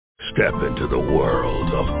Step into the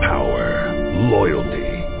world of power, loyalty,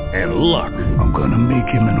 and luck. I'm gonna make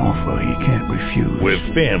him an offer he can't refuse. With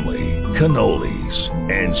family, cannolis,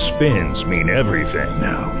 and spins mean everything.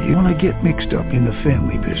 Now, you wanna get mixed up in the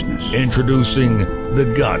family business. Introducing The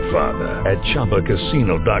Godfather at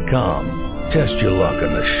ChumbaCasino.com. Test your luck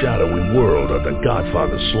in the shadowy world of The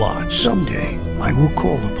Godfather slot. Someday, I will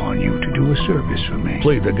call upon you to do a service for me.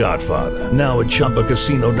 Play The Godfather now at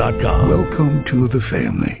ChumbaCasino.com. Welcome to the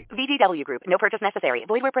family. VGW Group. No purchase necessary.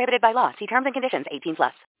 Void where prohibited by law. See terms and conditions.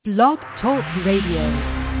 18+. Blog Talk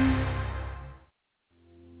Radio.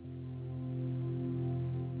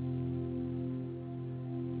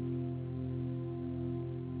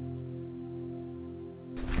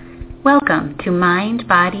 Welcome to Mind,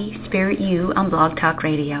 Body, Spirit You on Blog Talk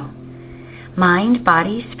Radio. Mind,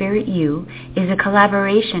 Body, Spirit You is a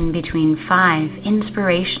collaboration between 5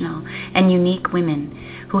 inspirational and unique women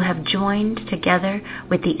who have joined together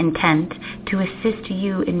with the intent to assist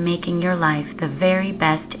you in making your life the very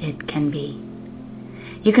best it can be.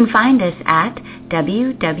 You can find us at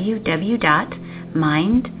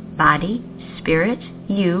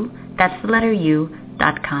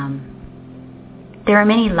www.mindbodyspiritu.com. There are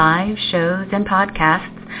many live shows and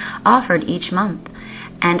podcasts offered each month,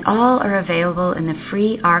 and all are available in the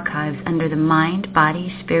free archives under the Mind,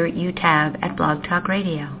 Body, Spirit You tab at Blog Talk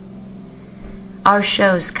Radio. Our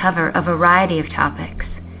shows cover a variety of topics: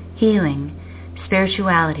 healing,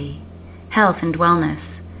 spirituality, health and wellness,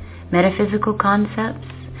 metaphysical concepts,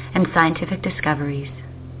 and scientific discoveries.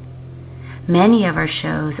 Many of our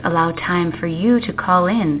shows allow time for you to call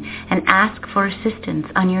in and ask for assistance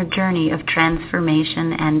on your journey of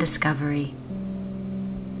transformation and discovery.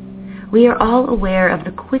 We are all aware of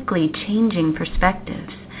the quickly changing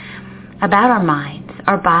perspectives about our minds,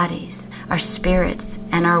 our bodies, our spirits,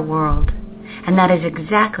 and our world, and that is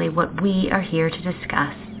exactly what we are here to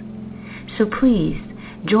discuss. So please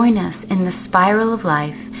join us in the spiral of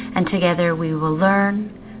life, and together we will learn,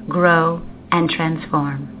 grow, and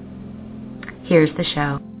transform. Here's the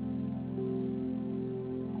show.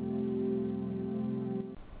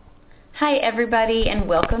 Hi everybody, and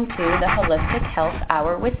welcome to the Holistic Health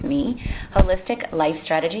Hour with me, Holistic Life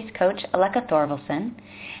Strategies Coach Aleka Thorvaldsen.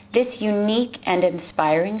 This unique and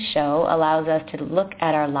inspiring show allows us to look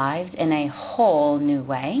at our lives in a whole new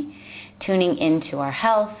way, tuning into our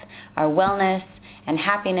health, our wellness, and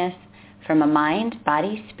happiness from a mind,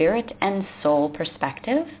 body, spirit, and soul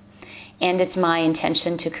perspective. And it's my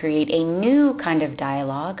intention to create a new kind of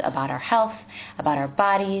dialogue about our health, about our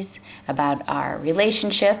bodies, about our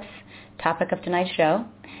relationships, topic of tonight's show,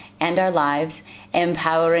 and our lives,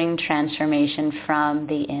 empowering transformation from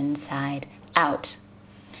the inside out.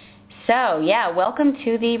 So, welcome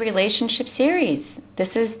to the relationship series. This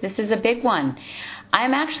is a big one.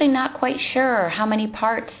 I'm actually not quite sure how many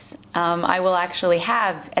parts I will actually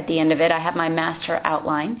have at the end of it. I have my master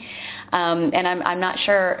outline. And I'm not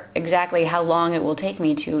sure exactly how long it will take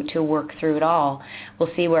me to work through it all. We'll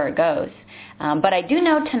see where it goes. But I do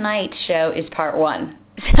know tonight's show is part 1.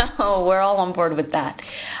 So we're all on board with that.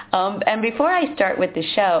 And before I start with the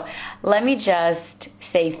show, let me just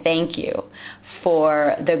say thank you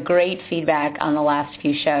for the great feedback on the last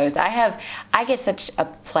few shows. I get such a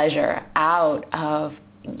pleasure out of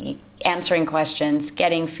answering questions,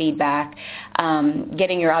 getting feedback,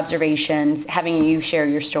 getting your observations, having you share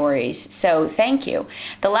your stories. So thank you.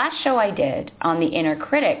 The last show I did on the inner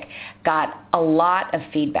critic got a lot of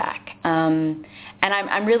feedback. And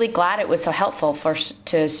I'm really glad it was so helpful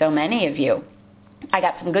to so many of you. I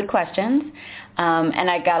got some good questions, and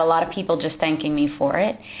I got a lot of people just thanking me for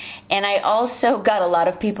it. And I also got a lot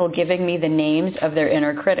of people giving me the names of their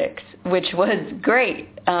inner critics, which was great.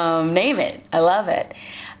 Name it. I love it.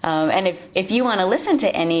 And if you want to listen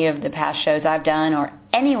to any of the past shows I've done, or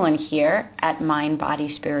anyone here at Mind,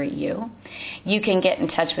 Body, Spirit You, you can get in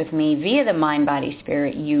touch with me via the Mind, Body,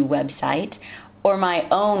 Spirit You website, or my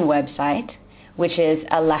own website, which is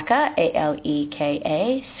Aleka,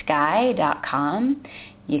 Aleka, sky.com.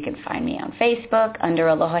 You can find me on Facebook under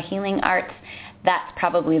Aloha Healing Arts. That's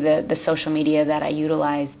probably the social media that I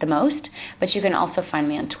utilize the most. But you can also find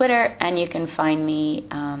me on Twitter, and you can find me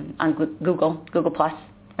on Google Plus,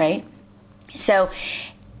 right? So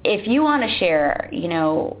if you want to share,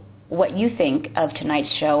 what you think of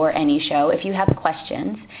tonight's show or any show, if you have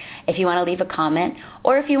questions, if you want to leave a comment,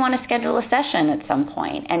 or if you want to schedule a session at some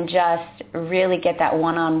point and just really get that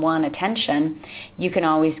one-on-one attention, you can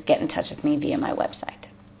always get in touch with me via my website.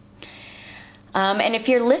 And if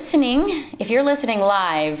you're listening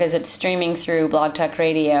live as it's streaming through Blog Talk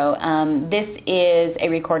Radio, this is a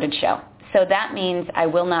recorded show. So that means I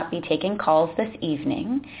will not be taking calls this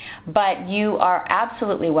evening, but you are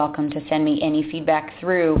absolutely welcome to send me any feedback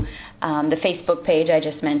through the Facebook page I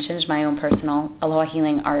just mentioned, my own personal Aloha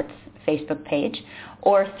Healing Arts Facebook page,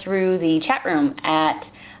 or through the chat room at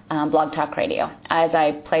Blog Talk Radio. As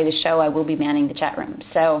I play the show, I will be manning the chat room.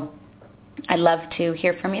 So I'd love to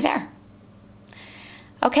hear from you there.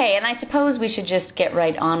 Okay, and I suppose we should just get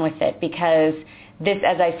right on with it because this,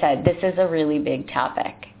 as I said, this is a really big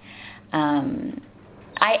topic. And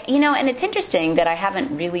it's interesting that I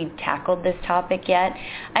haven't really tackled this topic yet.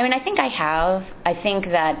 I mean, I think I have. I think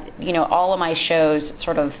that, all of my shows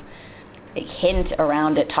sort of hint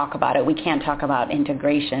around it, talk about it. We can't talk about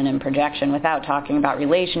integration and projection without talking about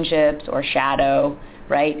relationships or shadow,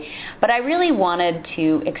 right? But I really wanted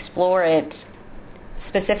to explore it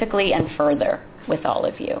specifically and further with all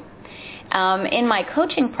of you. In my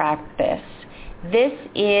coaching practice, this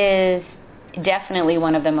is definitely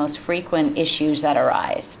one of the most frequent issues that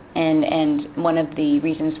arise and one of the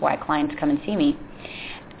reasons why clients come and see me.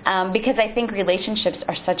 Because I think relationships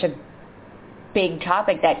are such a big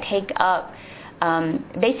topic that take up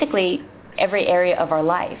basically every area of our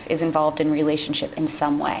life is involved in relationship in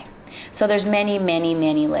some way. So there's many, many,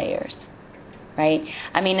 many layers, right?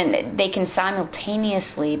 I mean, they can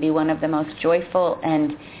simultaneously be one of the most joyful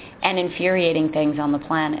and infuriating things on the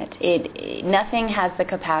planet. Nothing has the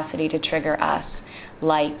capacity to trigger us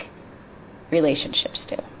like relationships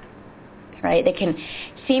do, right? They can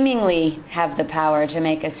seemingly have the power to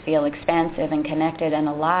make us feel expansive and connected and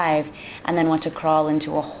alive, and then want to crawl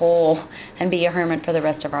into a hole and be a hermit for the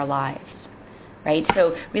rest of our lives, right?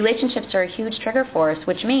 So relationships are a huge trigger for us,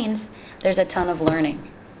 which means there's a ton of learning.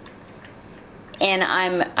 And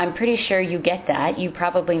I'm pretty sure you get that. You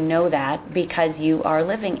probably know that because you are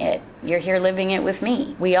living it. You're here living it with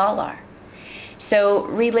me. We all are. So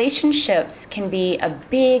relationships can be a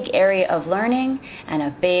big area of learning and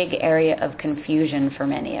a big area of confusion for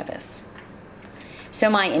many of us. So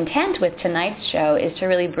my intent with tonight's show is to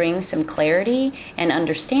really bring some clarity and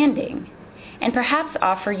understanding and perhaps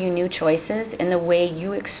offer you new choices in the way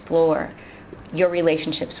you explore your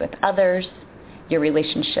relationships with others, your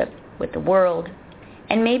relationship with the world,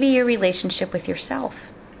 and maybe your relationship with yourself.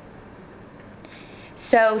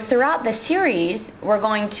 So throughout the series, we're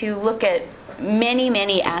going to look at many,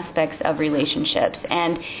 many aspects of relationships,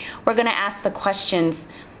 and we're going to ask the questions,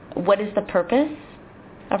 what is the purpose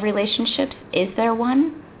of relationships? Is there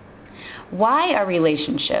one? Why are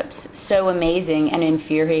relationships so amazing and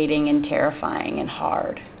infuriating and terrifying and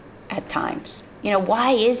hard at times?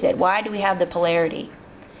 Why is it? Why do we have the polarity?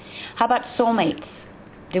 How about soulmates?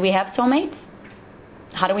 Do we have soulmates?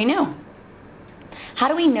 How do we know? How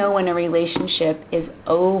do we know when a relationship is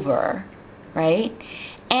over, right?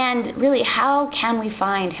 And really, how can we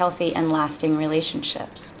find healthy and lasting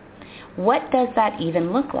relationships? What does that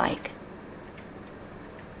even look like?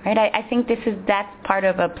 Right? I think that's part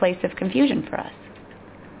of a place of confusion for us.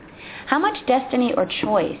 How much destiny or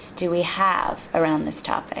choice do we have around this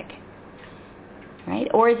topic? Right?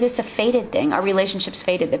 Or is this a fated thing? Are relationships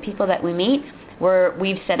fated? The people that we meet,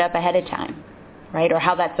 we've set up ahead of time, right? Or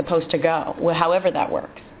how that's supposed to go, however that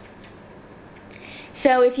works.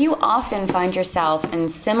 So if you often find yourself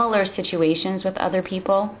in similar situations with other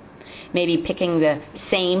people, maybe picking the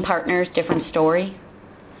same partners, different story,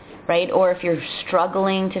 right? Or if you're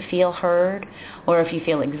struggling to feel heard, or if you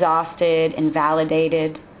feel exhausted,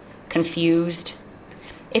 invalidated, confused,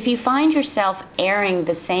 if you find yourself airing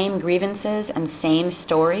the same grievances and same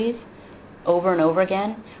stories over and over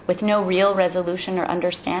again with no real resolution or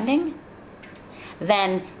understanding,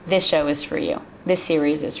 then this show is for you. This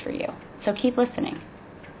series is for you. So keep listening.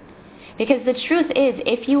 Because the truth is,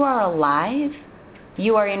 if you are alive,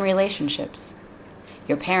 you are in relationships.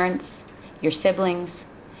 Your parents, your siblings,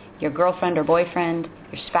 your girlfriend or boyfriend,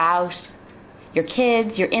 your spouse, your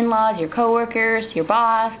kids, your in-laws, your coworkers, your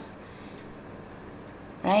boss,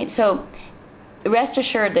 right? So rest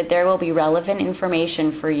assured that there will be relevant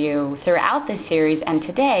information for you throughout this series and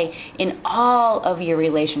today in all of your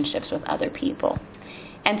relationships with other people,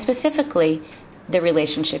 and specifically the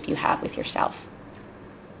relationship you have with yourself.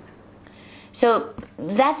 So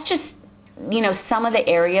that's just, some of the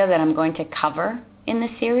area that I'm going to cover in the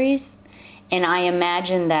series, and I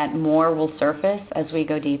imagine that more will surface as we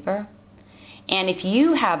go deeper. And if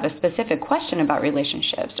you have a specific question about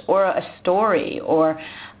relationships or a story or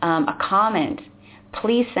a comment,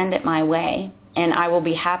 please send it my way, and I will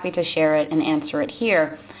be happy to share it and answer it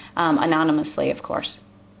here, anonymously, of course.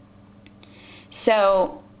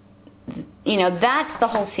 So, that's the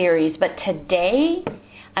whole series. But today,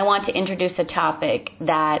 I want to introduce a topic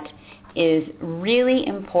that is really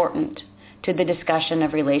important to the discussion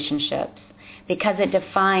of relationships because it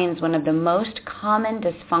defines one of the most common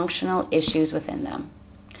dysfunctional issues within them.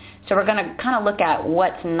 So we're going to kind of look at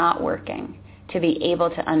what's not working to be able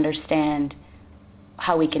to understand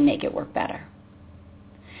how we can make it work better.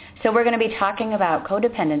 So we're going to be talking about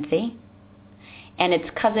codependency and its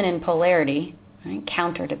cousin in polarity, right?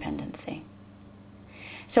 Counterdependency.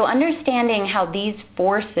 So understanding how these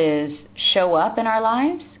forces show up in our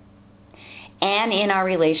lives and in our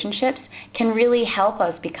relationships can really help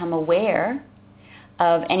us become aware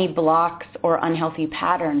of any blocks or unhealthy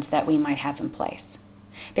patterns that we might have in place.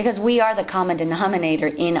 Because we are the common denominator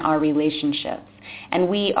in our relationships, and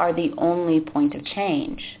we are the only point of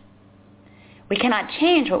change. We cannot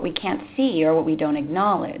change what we can't see or what we don't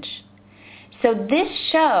acknowledge. So this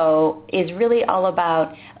show is really all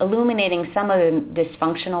about illuminating some of the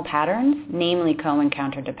dysfunctional patterns, namely co- and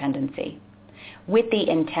counterdependency, with the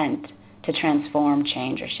intent to transform,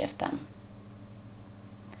 change, or shift them.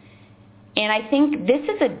 And I think this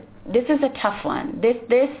is a tough one.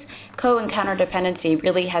 This co- and counterdependency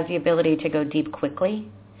really has the ability to go deep quickly.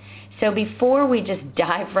 So before we just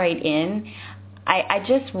dive right in, I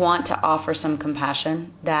just want to offer some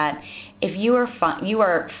compassion that if you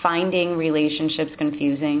are finding relationships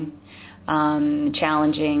confusing,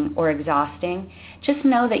 challenging, or exhausting, just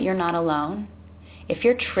know that you're not alone. If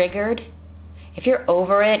you're triggered, if you're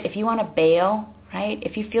over it, if you want to bail, right?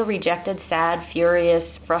 If you feel rejected, sad, furious,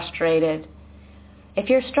 frustrated, if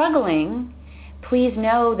you're struggling, please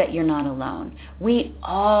know that you're not alone. We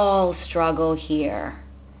all struggle here.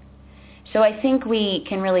 So I think we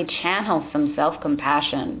can really channel some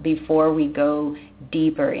self-compassion before we go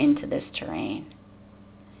deeper into this terrain.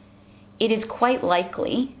 It is quite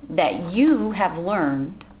likely that you have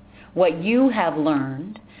learned what you have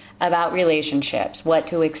learned about relationships, what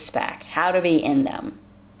to expect, how to be in them,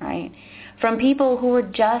 right? From people who are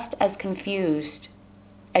just as confused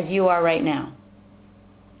as you are right now.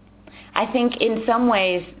 I think in some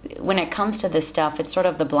ways, when it comes to this stuff, it's sort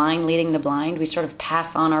of the blind leading the blind. We sort of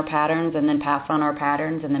pass on our patterns and then pass on our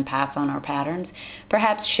patterns and then pass on our patterns,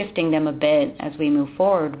 perhaps shifting them a bit as we move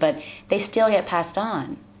forward, but they still get passed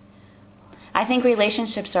on. I think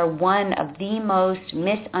relationships are one of the most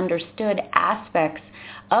misunderstood aspects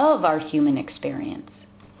of our human experience.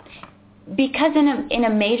 Because in a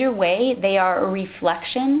major way, they are a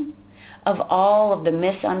reflection of all of the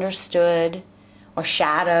misunderstood or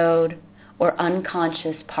shadowed or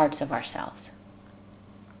unconscious parts of ourselves.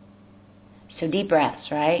 So deep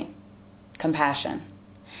breaths, right? Compassion.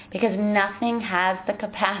 Because nothing has the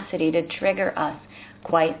capacity to trigger us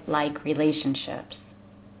quite like relationships.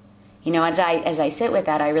 You know, as I sit with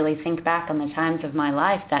that, I really think back on the times of my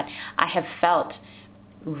life that I have felt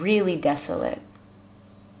really desolate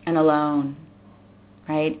and alone,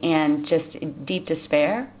 right? And just deep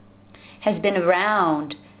despair has been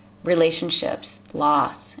around relationships,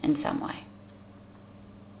 loss in some way,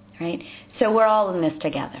 right? So we're all in this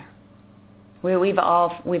together. We've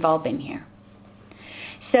all been here.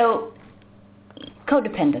 So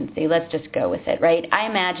codependency, let's just go with it, right? I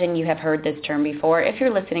imagine you have heard this term before. If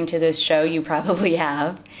you're listening to this show, you probably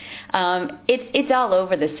have. It's all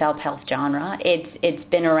over the self-help genre. It's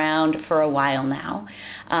been around for a while now.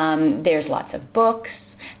 There's lots of books.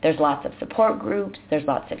 There's lots of support groups. There's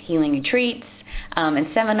lots of healing retreats and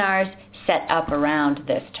seminars set up around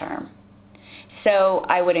this term. So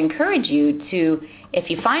I would encourage you to, if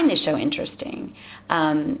you find this show interesting,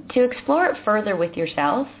 to explore it further with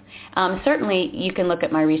yourself. Certainly, you can look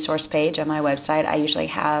at my resource page on my website. I usually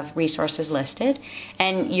have resources listed,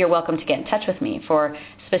 and you're welcome to get in touch with me for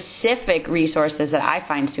specific resources that I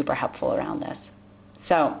find super helpful around this.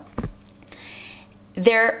 So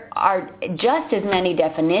there are just as many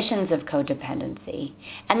definitions of codependency,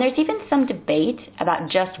 and there's even some debate about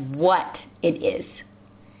just what it is.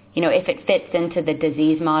 You know, if it fits into the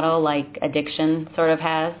disease model like addiction sort of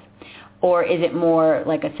has, or is it more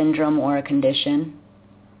like a syndrome or a condition?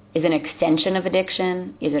 Is it an extension of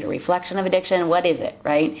addiction? Is it a reflection of addiction? What is it,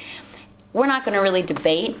 right? We're not going to really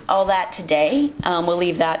debate all that today. We'll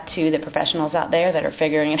leave that to the professionals out there that are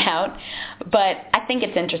figuring it out. But I think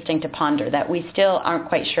it's interesting to ponder that we still aren't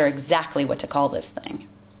quite sure exactly what to call this thing.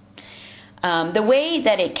 The way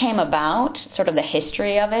that it came about, sort of the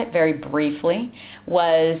history of it, very briefly,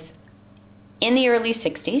 was in the early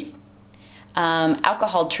 60s,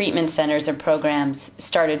 alcohol treatment centers and programs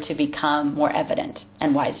started to become more evident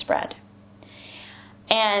and widespread.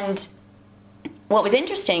 And what was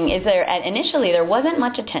interesting is initially there wasn't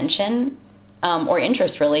much attention or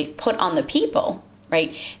interest really put on the people,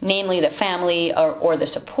 right? Namely the family or the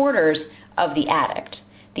supporters of the addict.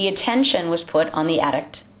 The attention was put on the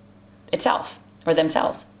addict itself or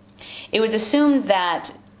themselves. It was assumed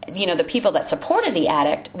that, the people that supported the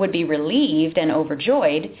addict would be relieved and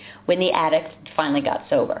overjoyed when the addict finally got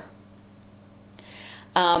sober.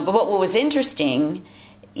 But what was interesting,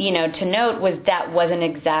 to note was that wasn't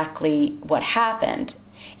exactly what happened.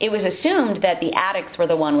 It was assumed that the addicts were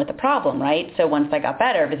the one with the problem, right? So once they got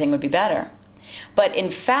better, everything would be better. But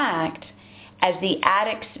in fact, as the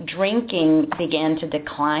addicts' drinking began to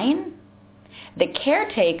decline, the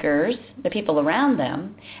caretakers, the people around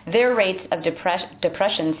them, their rates of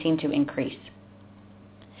depression seemed to increase.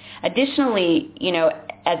 Additionally,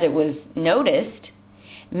 as it was noticed,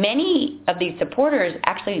 many of these supporters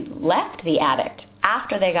actually left the addict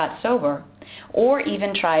after they got sober, or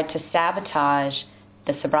even tried to sabotage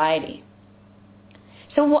the sobriety.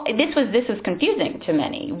 So this was confusing to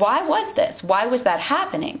many. Why was this? Why was that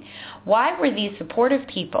happening? Why were these supportive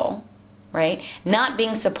people, right, not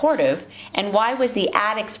being supportive, and why was the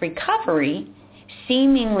addict's recovery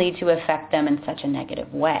seemingly to affect them in such a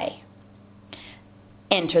negative way?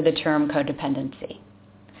 Enter the term codependency.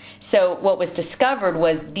 So what was discovered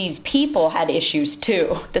was these people had issues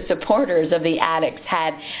too. The supporters of the addicts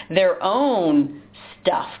had their own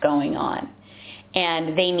stuff going on,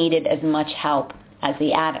 and they needed as much help as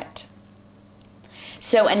the addict.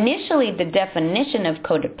 So initially, the definition of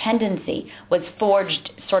codependency was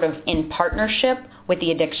forged sort of in partnership with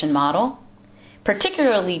the addiction model,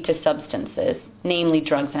 particularly to substances, namely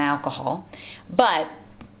drugs and alcohol. But,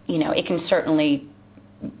 it can certainly,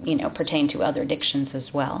 pertain to other addictions as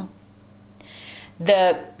well.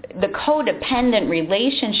 The codependent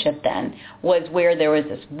relationship then was where there was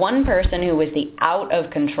this one person who was the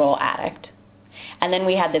out-of-control addict, and then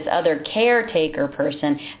we had this other caretaker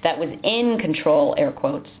person that was in control, air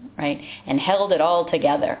quotes, right, and held it all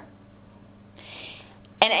together.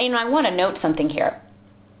 And I want to note something here,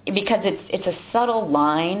 because it's a subtle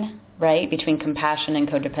line, right, between compassion and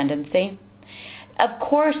codependency. Of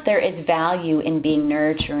course, there is value in being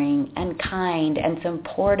nurturing and kind and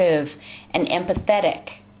supportive and empathetic,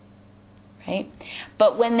 right?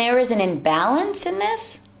 But when there is an imbalance in this,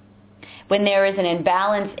 when there is an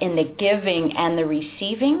imbalance in the giving and the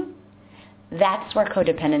receiving, that's where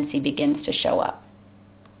codependency begins to show up.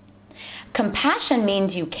 Compassion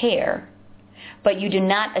means you care, but you do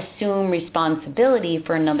not assume responsibility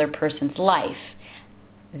for another person's life.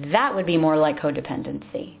 That would be more like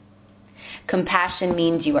codependency. Compassion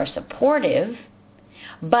means you are supportive,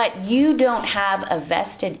 but you don't have a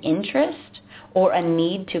vested interest or a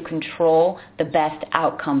need to control the best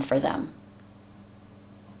outcome for them.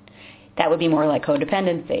 That would be more like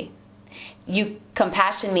codependency.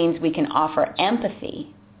 Compassion means we can offer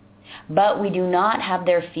empathy, but we do not have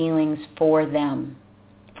their feelings for them,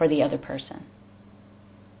 for the other person.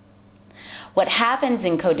 What happens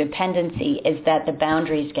in codependency is that the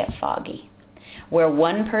boundaries get foggy, where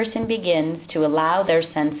one person begins to allow their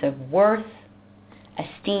sense of worth,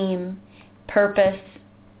 esteem, purpose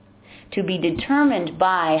to be determined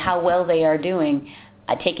by how well they are doing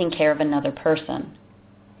taking care of another person.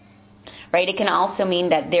 Right? It can also mean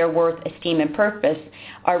that their worth, esteem, and purpose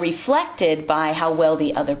are reflected by how well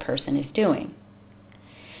the other person is doing.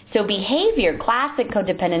 So behavior, classic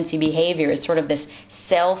codependency behavior, is sort of this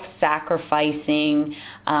self-sacrificing,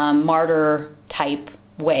 martyr-type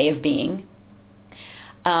way of being.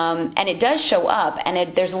 And it does show up,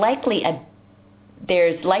 and there's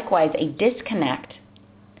likewise a disconnect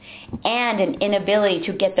and an inability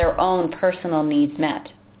to get their own personal needs met.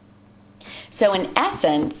 So in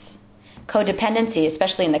essence, codependency,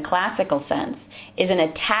 especially in the classical sense, is an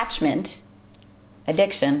attachment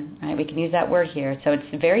addiction, right? We can use that word here. So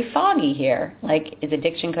it's very foggy here. Like, is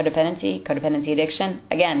addiction codependency? Codependency addiction?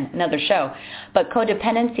 Again, another show. But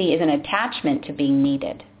codependency is an attachment to being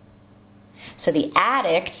needed. So the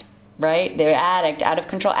addict, right, the addict,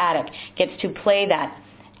 out-of-control addict, gets to play that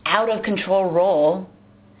out-of-control role,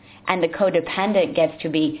 and the codependent gets to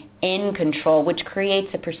be in control, which creates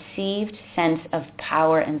a perceived sense of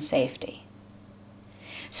power and safety.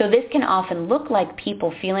 So this can often look like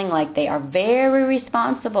people feeling like they are very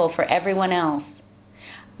responsible for everyone else,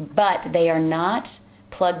 but they are not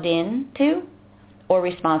plugged into or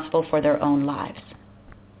responsible for their own lives.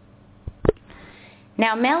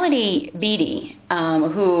 Now, Melody Beattie,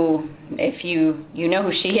 who, if you know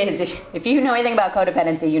who she is, if you know anything about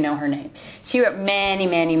codependency, you know her name. She wrote many,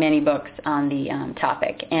 many, many books on the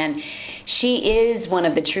topic, and she is one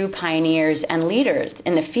of the true pioneers and leaders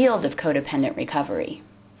in the field of codependent recovery.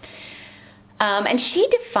 And she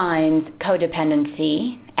defines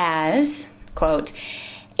codependency as, quote,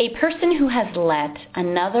 a person who has let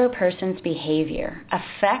another person's behavior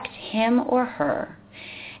affect him or her,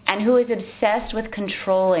 and who is obsessed with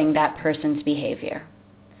controlling that person's behavior.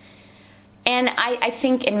 And I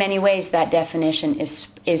think in many ways that definition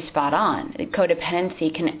is spot on.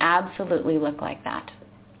 Codependency can absolutely look like that.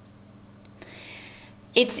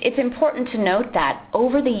 It's important to note that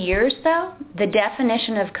over the years, though, the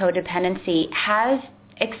definition of codependency has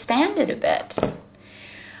expanded a bit,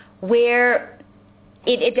 where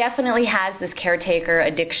it definitely has this caretaker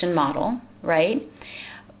addiction model, right?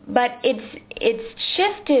 But it's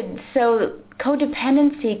shifted so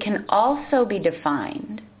codependency can also be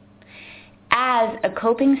defined as a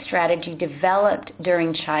coping strategy developed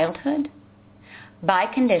during childhood by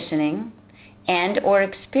conditioning and or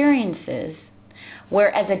experiences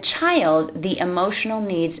where as a child the emotional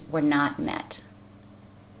needs were not met.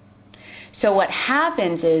 So what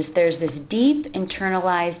happens is there's this deep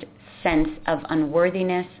internalized sense of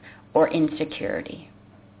unworthiness or insecurity.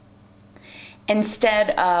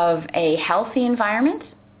 Instead of a healthy environment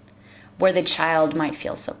where the child might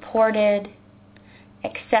feel supported,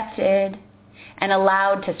 accepted, and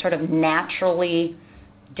allowed to sort of naturally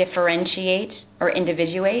differentiate or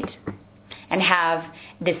individuate and have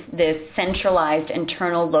this centralized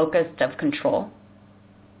internal locus of control.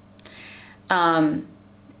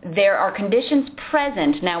 There are conditions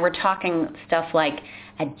present. Now we're talking stuff like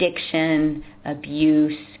addiction,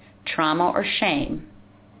 abuse, trauma, or shame.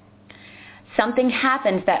 Something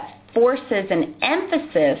happens that forces an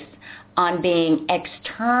emphasis on being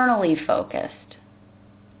externally focused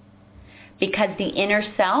because the inner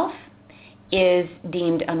self is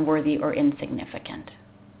deemed unworthy or insignificant.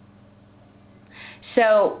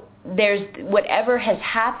 So there's whatever has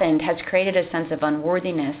happened has created a sense of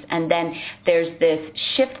unworthiness, and then there's this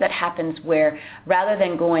shift that happens where rather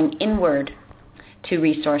than going inward to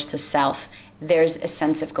resource the self, there's a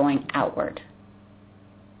sense of going outward.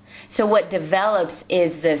 So what develops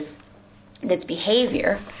is this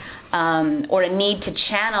behavior or a need to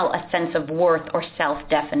channel a sense of worth or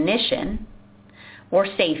self-definition or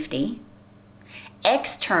safety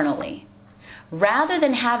externally, rather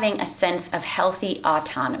than having a sense of healthy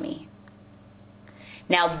autonomy.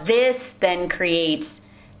 Now this then creates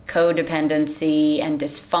codependency and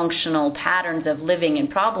dysfunctional patterns of living and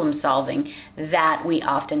problem solving that we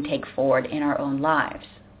often take forward in our own lives.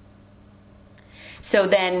 So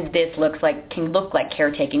then this can look like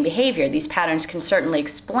caretaking behavior. These patterns can certainly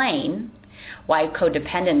explain why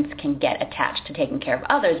codependents can get attached to taking care of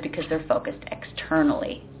others because they're focused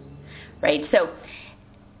externally, right? So,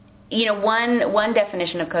 one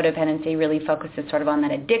definition of codependency really focuses sort of on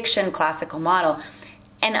that addiction classical model.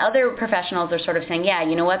 And other professionals are sort of saying, yeah,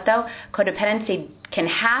 you know what though? Codependency can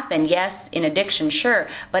happen, yes, in addiction, sure,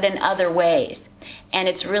 but in other ways. And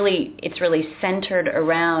it's really centered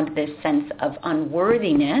around this sense of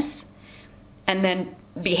unworthiness and then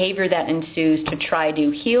behavior that ensues to try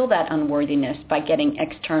to heal that unworthiness by getting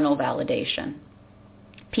external validation.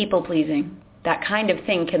 People pleasing, that kind of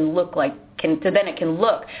thing can look like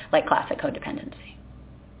classic codependency.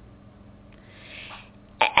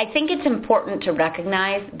 I think it's important to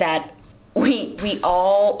recognize that we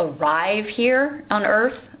all arrive here on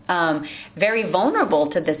Earth very vulnerable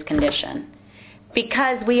to this condition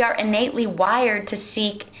because we are innately wired to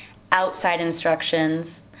seek outside instructions,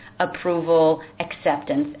 approval,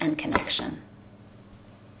 acceptance, and connection.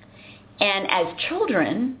 And as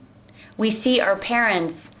children, we see our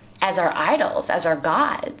parents as our idols, as our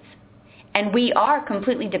gods. And we are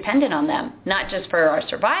completely dependent on them, not just for our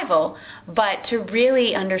survival, but to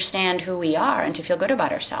really understand who we are and to feel good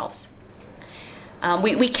about ourselves.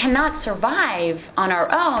 We cannot survive on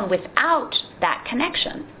our own without that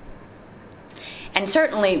connection. And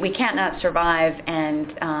certainly we cannot survive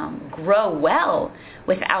and grow well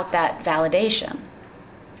without that validation.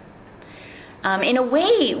 In a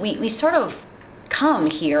way, we sort of come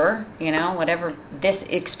here, whatever this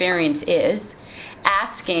experience is,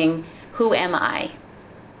 asking, who am I?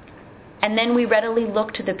 And then we readily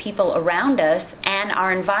look to the people around us and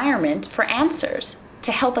our environment for answers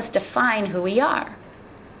to help us define who we are.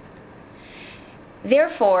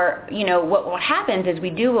 Therefore, what happens is we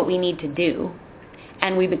do what we need to do,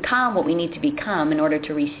 and we become what we need to become in order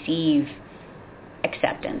to receive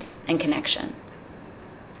acceptance and connection.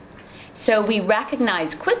 So we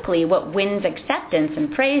recognize quickly what wins acceptance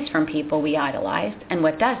and praise from people we idolize and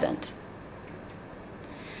what doesn't.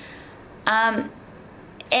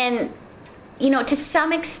 And, to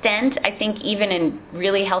some extent, I think even in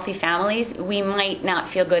really healthy families, we might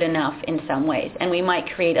not feel good enough in some ways. And we might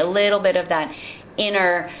create a little bit of that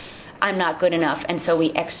inner, I'm not good enough, and so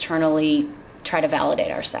we externally try to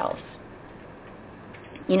validate ourselves.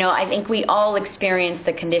 I think we all experience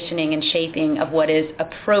the conditioning and shaping of what is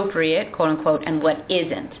appropriate, quote unquote, and what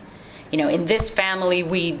isn't. In this family,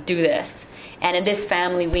 we do this. And in this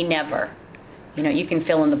family, we never. You can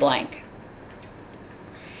fill in the blank.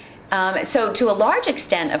 So to a large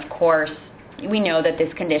extent, of course, we know that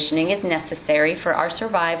this conditioning is necessary for our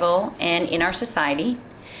survival and in our society,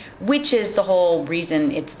 which is the whole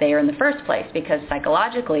reason it's there in the first place, because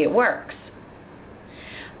psychologically it works.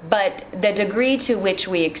 But the degree to which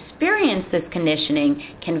we experience this conditioning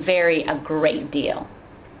can vary a great deal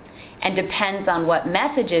and depends on what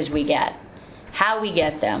messages we get, how we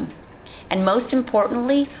get them, and most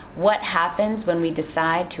importantly, what happens when we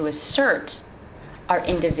decide to assert our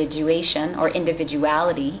individuation or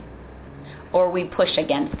individuality, or we push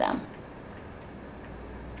against them.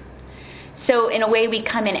 So in a way, we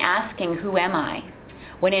come in asking, who am I?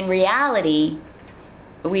 When in reality,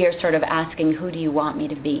 we are sort of asking, who do you want me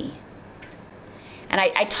to be? And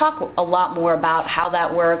I talk a lot more about how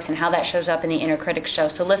that works and how that shows up in the Inner Critic show,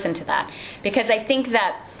 so listen to that. Because I think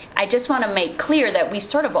that I just want to make clear that we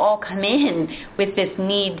sort of all come in with this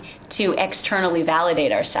need to externally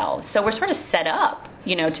validate ourselves. So we're sort of set up,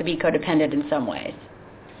 to be codependent in some ways.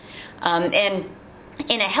 And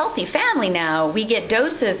in a healthy family now, we get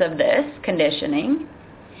doses of this conditioning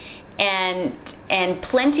and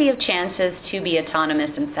plenty of chances to be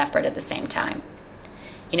autonomous and separate at the same time.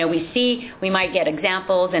 We might get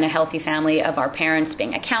examples in a healthy family of our parents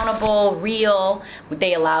being accountable, real.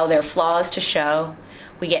 They allow their flaws to show.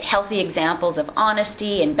 We get healthy examples of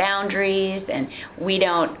honesty and boundaries, and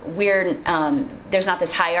there's not this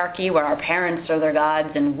hierarchy where our parents are their gods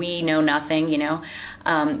and we know nothing,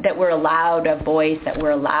 that we're allowed a voice, that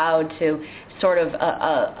we're allowed to sort of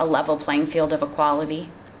a level playing field of equality.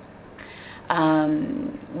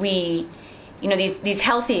 These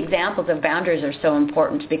healthy examples of boundaries are so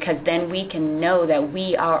important because then we can know that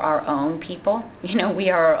we are our own people,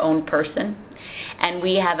 we are our own person, and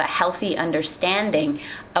we have a healthy understanding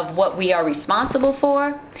of what we are responsible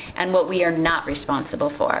for and what we are not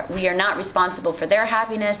responsible for. We are not responsible for their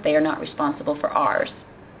happiness, they are not responsible for ours.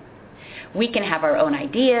 We can have our own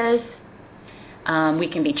ideas,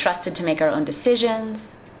 we can be trusted to make our own decisions,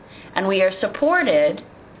 and we are supported,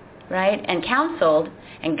 right, and counseled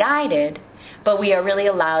and guided, but we are really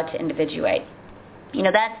allowed to individuate.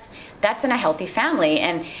 That's in a healthy family.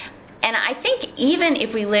 And I think even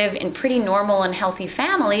if we live in pretty normal and healthy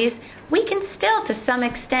families, we can still, to some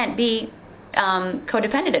extent, be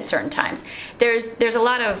codependent at certain times. There's a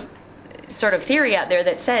lot of sort of theory out there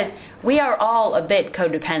that says we are all a bit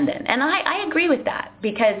codependent. And I agree with that,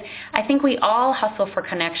 because I think we all hustle for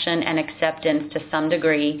connection and acceptance to some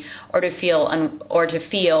degree, or to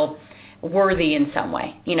feel worthy in some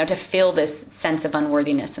way, to feel this sense of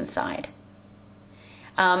unworthiness inside.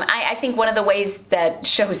 I think one of the ways that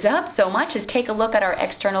shows up so much is take a look at our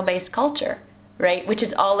external-based culture, right, which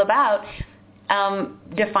is all about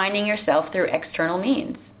defining yourself through external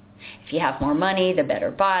means. If you have more money, the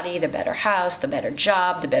better body, the better house, the better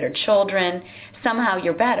job, the better children, somehow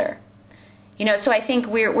you're better. So I think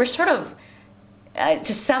we're sort of,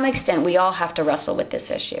 to some extent, we all have to wrestle with this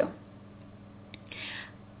issue.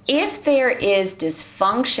 If there is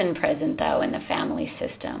dysfunction present, though, in the family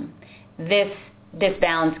system, this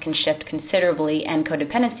balance can shift considerably, and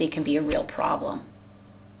codependency can be a real problem.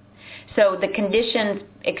 So the conditions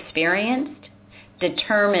experienced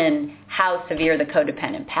determine how severe the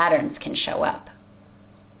codependent patterns can show up.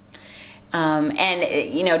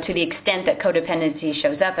 And to the extent that codependency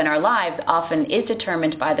shows up in our lives often is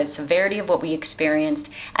determined by the severity of what we experienced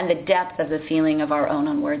and the depth of the feeling of our own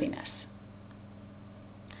unworthiness.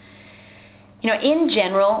 In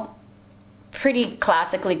general, pretty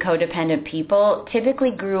classically codependent people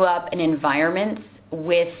typically grew up in environments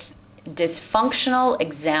with dysfunctional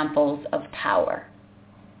examples of power.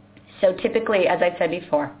 So typically, as I said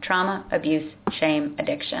before, trauma, abuse, shame,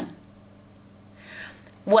 addiction.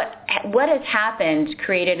 What has happened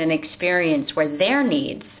created an experience where their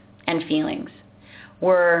needs and feelings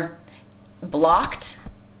were blocked,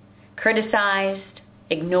 criticized,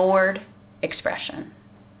 ignored expression.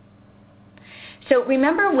 So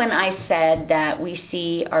remember when I said that we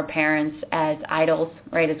see our parents as idols,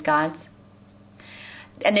 right, as gods?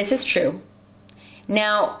 And this is true.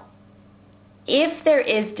 Now, if there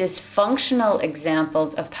is dysfunctional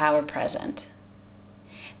examples of power present,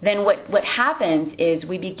 then what happens is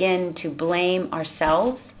we begin to blame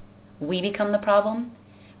ourselves. We become the problem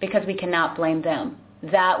because we cannot blame them.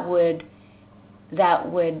 That would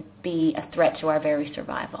be a threat to our very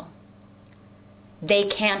survival.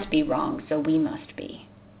 They can't be wrong, so we must be.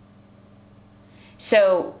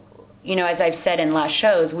 So, as I've said in last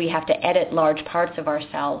shows, we have to edit large parts of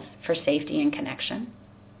ourselves for safety and connection,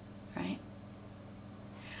 right?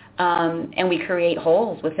 And we create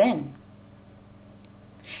holes within.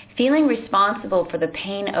 Feeling responsible for the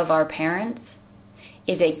pain of our parents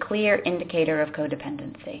is a clear indicator of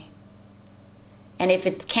codependency. And if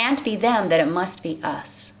it can't be them, then it must be us.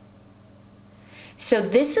 So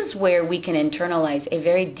this is where we can internalize a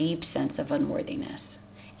very deep sense of unworthiness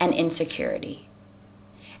and insecurity,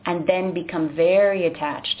 and then become very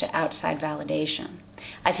attached to outside validation.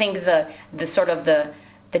 I think the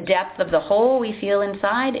depth of the hole we feel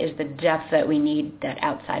inside is the depth that we need that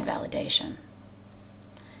outside validation.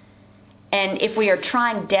 And if we are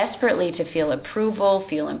trying desperately to feel approval,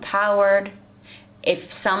 feel empowered, if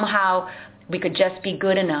somehow we could just be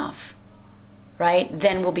good enough, right,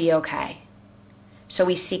 then we'll be okay. So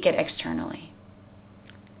we seek it externally.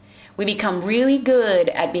 We become really good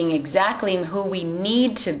at being exactly who we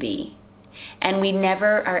need to be, and we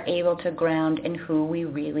never are able to ground in who we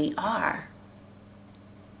really are.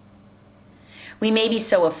 We may be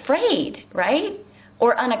so afraid, right,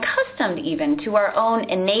 or unaccustomed even to our own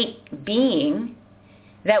innate being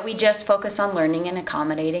that we just focus on learning and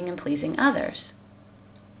accommodating and pleasing others.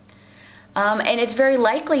 And it's very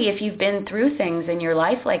likely, if you've been through things in your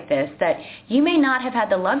life like this, that you may not have had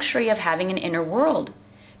the luxury of having an inner world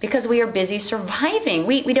because we are busy surviving.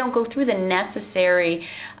 We don't go through the necessary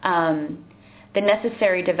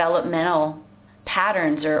developmental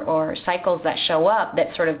patterns or cycles that show up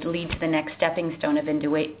that sort of lead to the next stepping stone of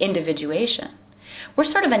individuation.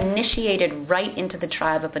 We're sort of initiated right into the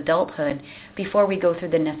tribe of adulthood before we go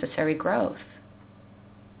through the necessary growth.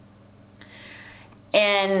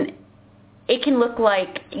 And it can look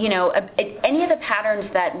like, any of the patterns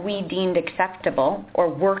that we deemed acceptable or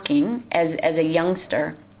working as a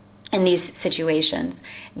youngster in these situations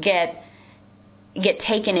get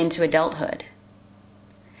taken into adulthood.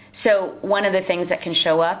 So one of the things that can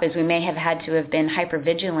show up is we may have had to have been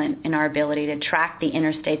hypervigilant in our ability to track the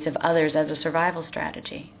inner states of others as a survival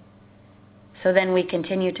strategy. So then we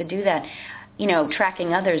continue to do that,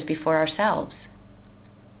 tracking others before ourselves.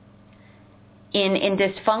 In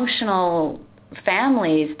dysfunctional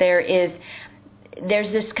families, there's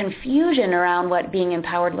this confusion around what being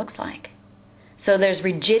empowered looks like. So there's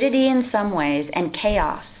rigidity in some ways and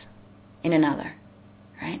chaos in another,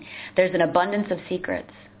 right? There's an abundance of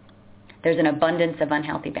secrets. There's an abundance of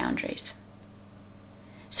unhealthy boundaries.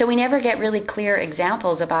 So we never get really clear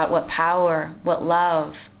examples about what power, what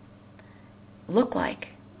love look like.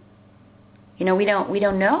 We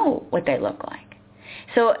don't know what they look like.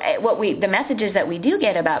 So the messages that we do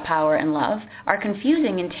get about power and love are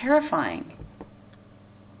confusing and terrifying.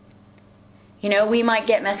 We might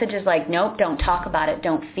get messages like, nope, don't talk about it,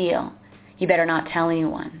 don't feel. You better not tell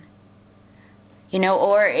anyone.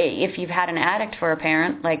 Or if you've had an addict for a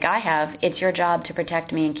parent, like I have, it's your job to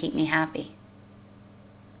protect me and keep me happy.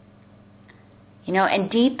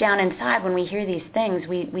 And deep down inside, when we hear these things,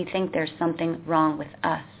 we think there's something wrong with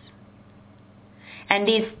us. And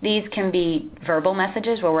these can be verbal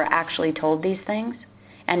messages where we're actually told these things,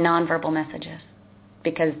 and nonverbal messages,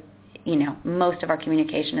 because, most of our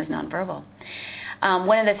communication is nonverbal.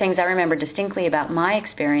 One of the things I remember distinctly about my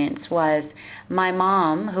experience was my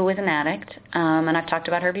mom, who was an addict, and I've talked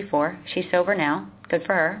about her before. She's sober now. Good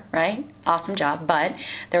for her, right? Awesome job. But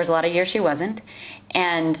there was a lot of years she wasn't.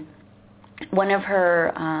 And one of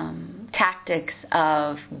her tactics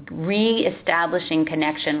of reestablishing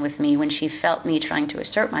connection with me when she felt me trying to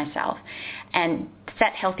assert myself and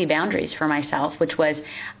set healthy boundaries for myself, which was,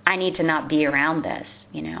 I need to not be around this,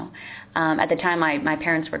 At the time, my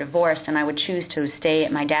parents were divorced, and I would choose to stay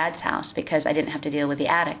at my dad's house because I didn't have to deal with the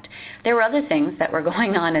addict. There were other things that were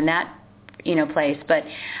going on in that, place, but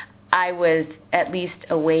I was at least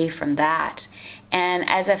away from that. And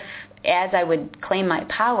as I would claim my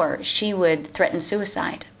power, she would threaten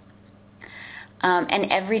suicide.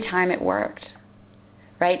 And every time it worked,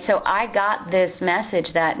 right? So I got this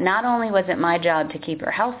message that not only was it my job to keep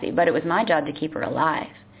her healthy, but it was my job to keep her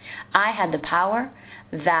alive. I had the power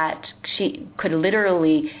that she could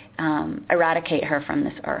literally eradicate her from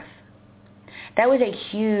this earth. That was a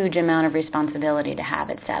huge amount of responsibility to have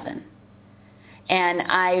at 7. And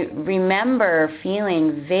I remember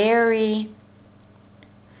feeling very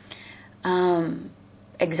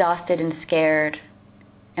exhausted and scared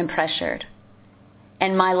and pressured.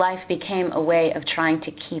 And my life became a way of trying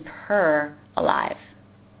to keep her alive.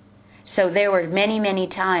 So there were many, many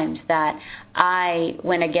times that I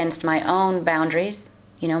went against my own boundaries,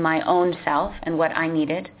 my own self and what I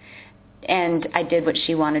needed, and I did what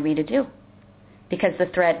she wanted me to do. Because the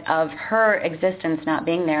threat of her existence not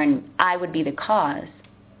being there and I would be the cause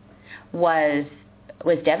was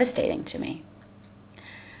devastating to me.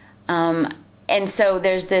 And so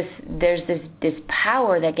there's this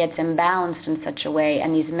power that gets imbalanced in such a way,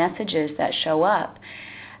 and these messages that show up,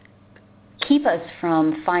 keep us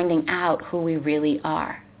from finding out who we really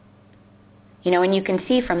are. And you can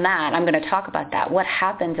see from that, I'm going to talk about that, what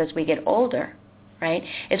happens as we get older, right,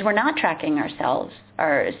 is we're not tracking ourselves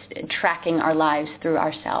or tracking our lives through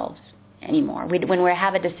ourselves anymore. When we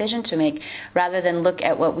have a decision to make, rather than look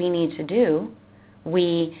at what we need to do,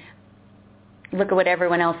 we look at what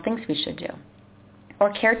everyone else thinks we should do.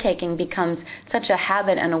 Or caretaking becomes such a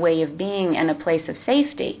habit and a way of being and a place of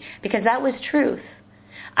safety, because that was truth.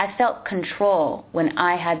 I felt control when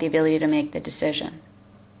I had the ability to make the decision.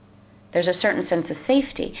 There's a certain sense of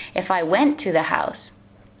safety. If I went to the house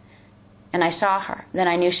and I saw her, then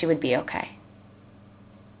I knew she would be okay.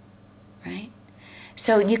 Right?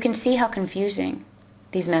 So you can see how confusing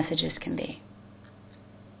these messages can be.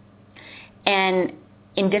 And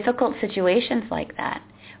in difficult situations like that,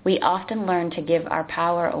 we often learn to give our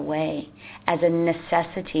power away as a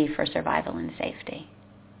necessity for survival and safety.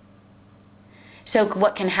 So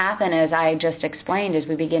what can happen, as I just explained, is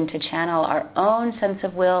we begin to channel our own sense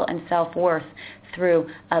of will and self-worth through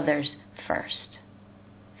others first.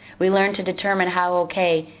 We learn to determine how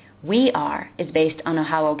okay we are is based on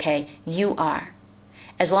how okay you are.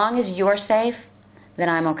 As long as you're safe, then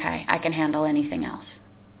I'm okay. I can handle anything else.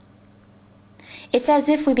 It's as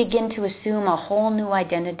if we begin to assume a whole new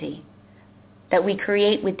identity that we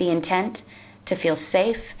create with the intent to feel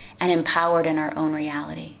safe and empowered in our own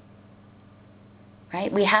reality.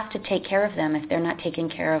 Right? We have to take care of them. If they're not taking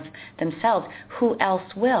care of themselves, who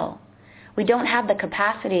else will? We don't have the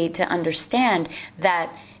capacity to understand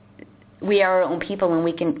that we are our own people and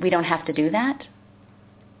we don't have to do that.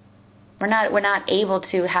 We're not able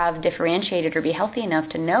to have differentiated or be healthy enough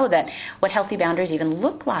to know that what healthy boundaries even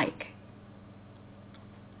look like.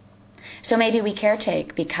 So maybe we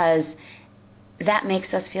caretake because that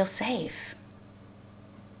makes us feel safe.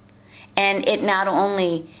 And it not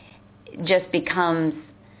only just becomes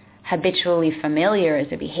habitually familiar as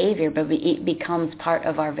a behavior, but it becomes part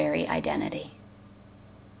of our very identity.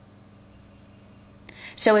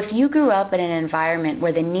 So if you grew up in an environment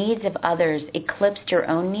where the needs of others eclipsed your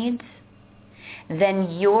own needs,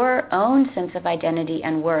 then your own sense of identity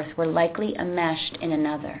and worth were likely enmeshed in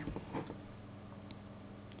another.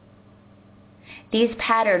 These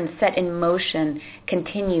patterns set in motion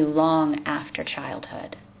continue long after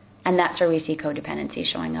childhood. And that's where we see codependency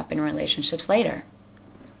showing up in relationships later.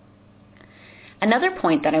 Another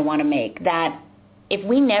point that I want to make, that if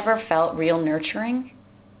we never felt real nurturing,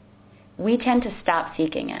 we tend to stop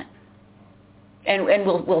seeking it. And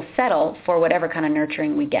we'll settle for whatever kind of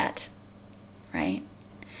nurturing we get, right?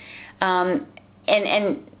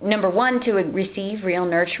 And number one, to receive real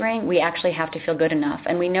nurturing, we actually have to feel good enough.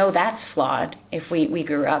 And we know that's flawed if we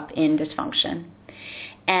grew up in dysfunction.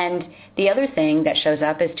 And the other thing that shows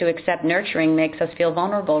up is to accept nurturing makes us feel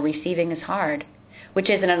vulnerable. Receiving is hard, which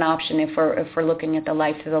isn't an option if we're looking at the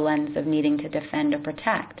life through the lens of needing to defend or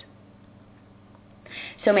protect.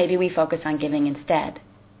 So maybe we focus on giving instead.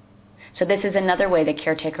 So this is another way the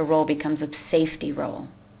caretaker role becomes a safety role.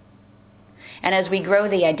 And as we grow,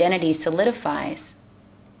 the identity solidifies,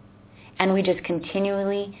 and we just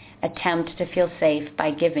continually attempt to feel safe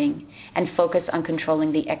by giving and focus on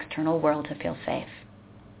controlling the external world to feel safe.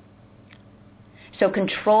 So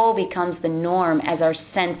control becomes the norm as our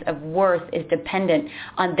sense of worth is dependent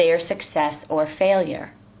on their success or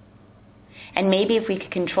failure. And maybe if we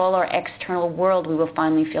can control our external world, we will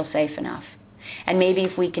finally feel safe enough. And maybe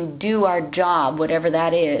if we can do our job, whatever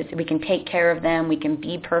that is, we can take care of them, we can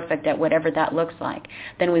be perfect at whatever that looks like,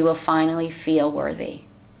 then we will finally feel worthy.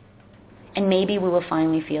 And maybe we will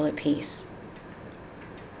finally feel at peace.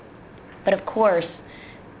 But of course,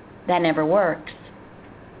 that never works.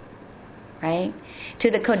 Right? To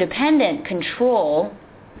the codependent, control,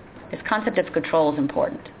 this concept of control is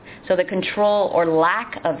important. So the control or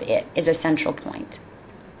lack of it is a central point.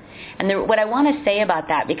 And what I want to say about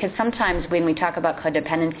that, because sometimes when we talk about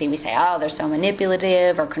codependency, we say, oh, they're so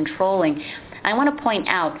manipulative or controlling. I want to point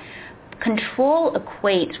out, control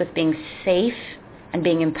equates with being safe and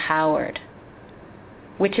being empowered,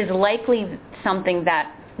 which is likely something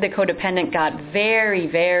that the codependent got very,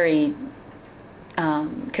 very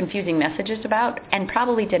confusing messages about and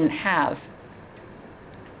probably didn't have.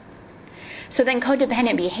 So then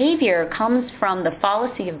codependent behavior comes from the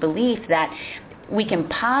fallacy of belief that we can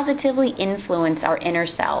positively influence our inner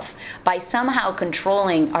self by somehow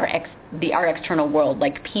controlling our external world,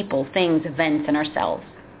 like people, things, events, and ourselves.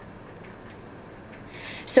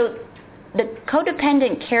 So the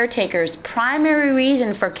codependent caretaker's primary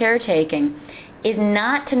reason for caretaking is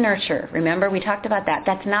not to nurture. Remember, we talked about that.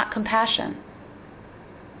 That's not compassion.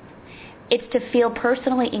 It's to feel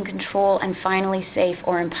personally in control and finally safe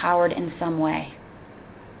or empowered in some way.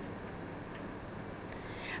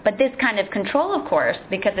 But this kind of control, of course,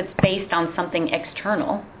 because it's based on something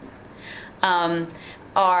external,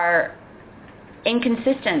 are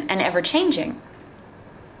inconsistent and ever-changing.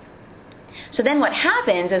 So then what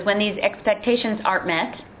happens is when these expectations aren't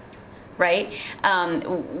met, right,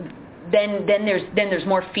 then there's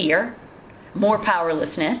more fear, more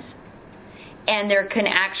powerlessness, and there can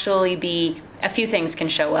actually be a few things can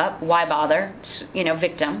show up. Why bother?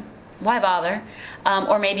 Victim. Why bother?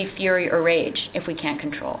 Or maybe fury or rage if we can't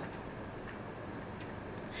control.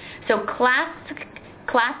 So classic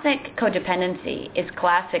codependency is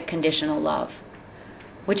classic conditional love,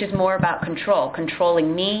 which is more about control,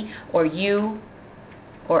 controlling me or you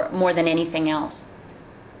or more than anything else.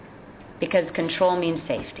 Because control means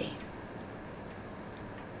safety.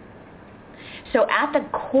 So at the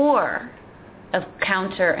core of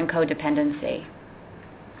counter and codependency,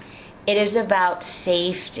 it is about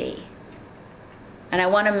safety. And I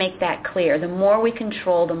want to make that clear. The more we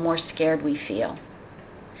control, the more scared we feel.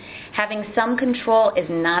 Having some control is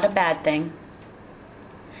not a bad thing,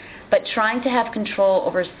 but trying to have control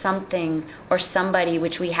over something or somebody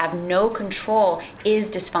which we have no control is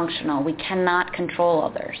dysfunctional. We cannot control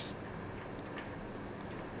others.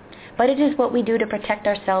 But it is what we do to protect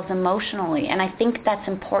ourselves emotionally, and I think that's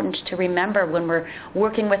important to remember when we're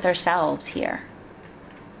working with ourselves here,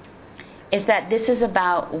 is that this is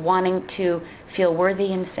about wanting to feel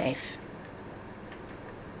worthy and safe.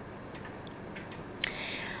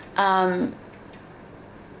 And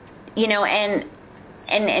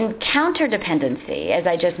counterdependency, as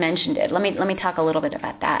I just mentioned it, let me talk a little bit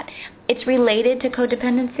about that. It's related to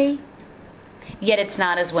codependency, yet it's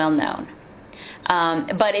not as well known.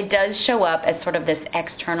 But it does show up as sort of this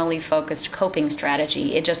externally focused coping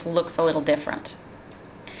strategy. It just looks a little different.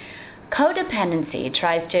 Codependency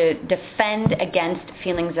tries to defend against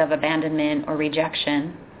feelings of abandonment or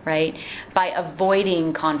rejection, right, by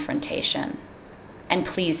avoiding confrontation and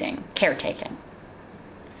pleasing, caretaking.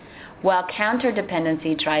 While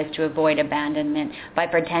counterdependency tries to avoid abandonment by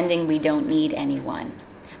pretending we don't need anyone.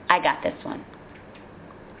 I got this one,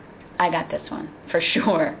 for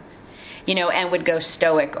sure. And would go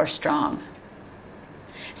stoic or strong.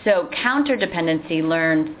 So counterdependency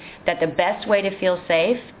learns that the best way to feel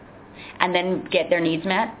safe and then get their needs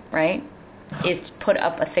met, right, is to put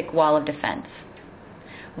up a thick wall of defense.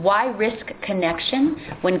 Why risk connection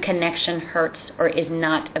when connection hurts or is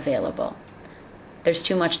not available? There's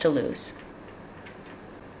too much to lose.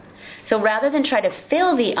 So rather than try to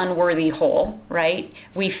fill the unworthy hole, right,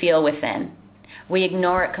 we feel within, we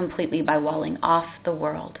ignore it completely by walling off the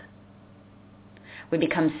world. We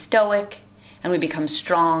become stoic and we become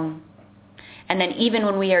strong. And then even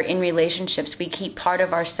when we are in relationships, we keep part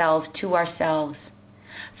of ourselves to ourselves,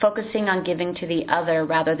 focusing on giving to the other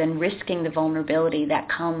rather than risking the vulnerability that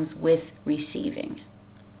comes with receiving.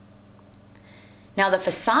 Now the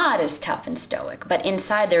facade is tough and stoic, but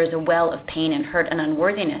inside there is a well of pain and hurt and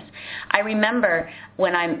unworthiness. I remember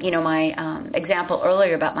when my example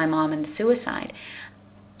earlier about my mom and suicide,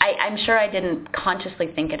 I'm sure I didn't consciously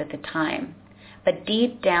think it at the time. But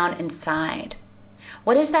deep down inside,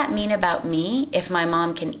 what does that mean about me if my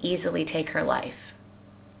mom can easily take her life?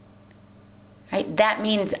 Right? That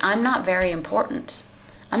means I'm not very important.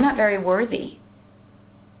 I'm not very worthy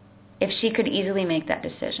if she could easily make that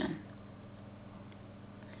decision.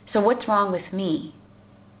 So what's wrong with me?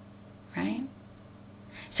 Right?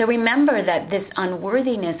 So remember that this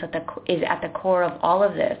unworthiness is at the core of all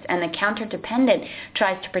of this, and the counterdependent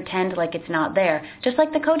tries to pretend like it's not there, just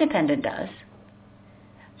like the codependent does.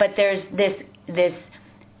 But there's this,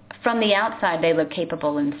 from the outside, they look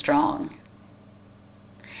capable and strong.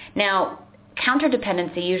 Now,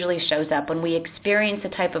 counterdependency usually shows up when we experience a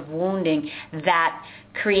type of wounding that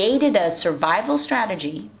created a survival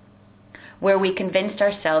strategy where we convinced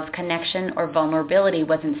ourselves connection or vulnerability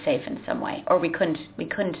wasn't safe in some way, or we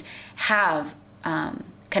couldn't have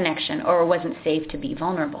connection, or it wasn't safe to be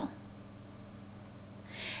vulnerable.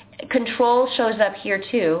 Control shows up here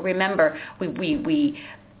too. Remember, we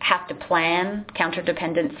have to plan.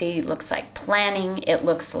 Counterdependency looks like planning. It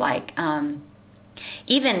looks like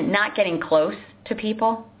even not getting close to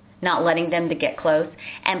people, not letting them to get close,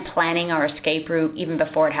 and planning our escape route even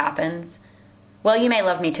before it happens. Well, you may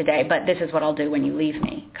love me today, but this is what I'll do when you leave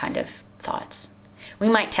me, kind of thoughts. We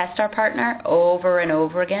might test our partner over and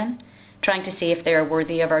over again, trying to see if they are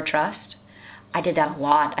worthy of our trust. I did that a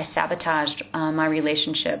lot. I sabotaged my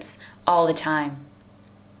relationships all the time.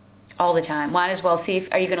 All the time. Might as well see,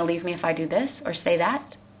 are you going to leave me if I do this or say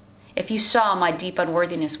that? If you saw my deep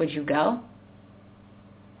unworthiness, would you go?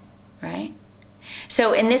 Right?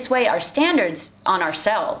 So in this way, our standards on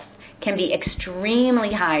ourselves can be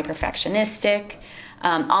extremely high, perfectionistic,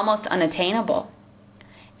 almost unattainable,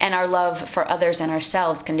 and our love for others and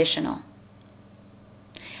ourselves conditional.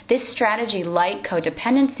 This strategy, like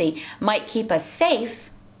codependency, might keep us safe,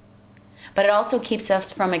 but it also keeps us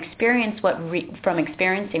from experiencing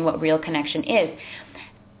what real connection is.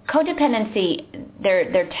 Codependency,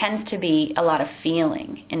 there tends to be a lot of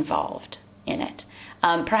feeling involved in it,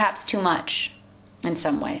 perhaps too much in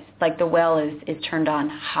some ways, like the well is turned on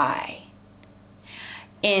high.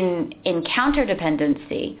 In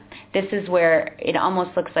counterdependency, this is where it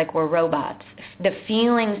almost looks like we're robots. The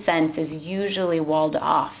feeling sense is usually walled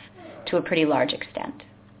off to a pretty large extent.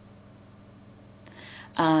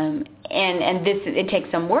 And it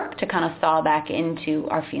takes some work to kind of thaw back into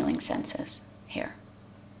our feeling senses here.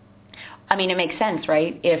 I mean, it makes sense,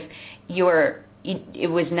 right? If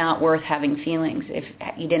it was not worth having feelings if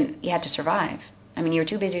you had to survive. I mean, you were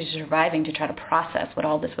too busy surviving to try to process what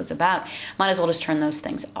all this was about. Might as well just turn those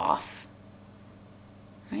things off.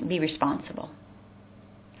 Right? Be responsible.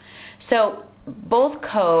 So both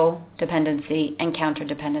codependency and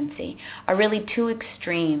counterdependency are really two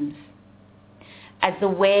extremes as the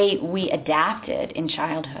way we adapted in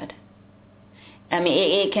childhood. I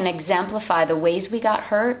mean, it can exemplify the ways we got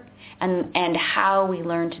hurt and how we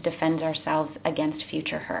learn to defend ourselves against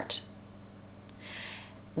future hurt.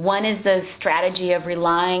 One is the strategy of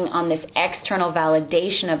relying on this external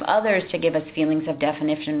validation of others to give us feelings of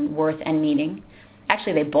definition, worth, and meaning.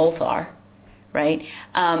 Actually, they both are, right?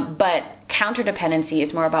 But counterdependency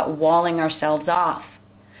is more about walling ourselves off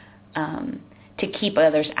to keep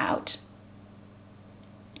others out.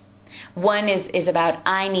 One is about,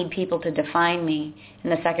 I need people to define me,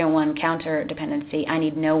 and the second one, counterdependency, I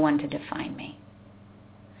need no one to define me.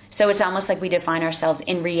 So it's almost like we define ourselves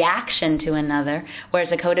in reaction to another,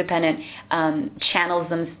 whereas a codependent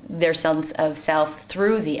channels their sense of self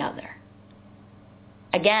through the other.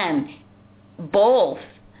 Again, both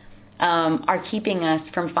are keeping us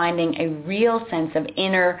from finding a real sense of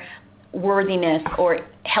inner worthiness or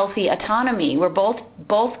healthy autonomy, where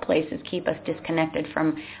both places keep us disconnected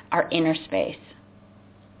from our inner space.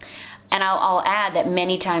 And I'll add that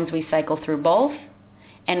many times we cycle through both,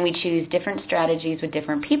 and we choose different strategies with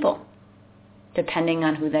different people, depending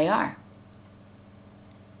on who they are.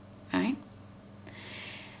 All right?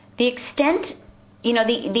 The extent,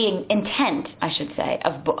 the intent, I should say,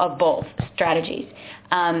 of both strategies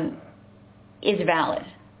is valid.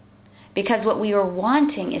 Because what we are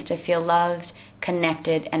wanting is to feel loved,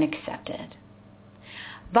 connected, and accepted.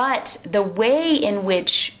 But the way in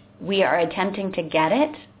which we are attempting to get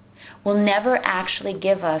it will never actually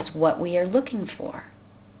give us what we are looking for.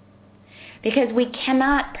 Because we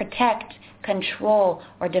cannot protect, control,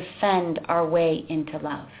 or defend our way into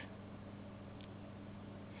love.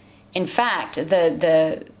 In fact,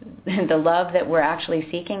 the love that we're actually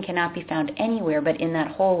seeking cannot be found anywhere but in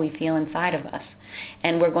that hole we feel inside of us.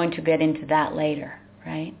 And we're going to get into that later,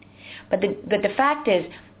 right? But the fact is,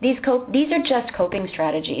 these are just coping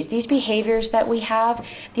strategies. These behaviors that we have,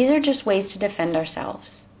 these are just ways to defend ourselves.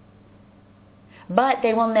 But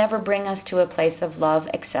they will never bring us to a place of love,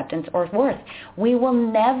 acceptance, or worth. We will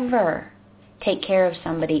never take care of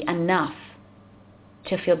somebody enough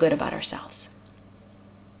to feel good about ourselves.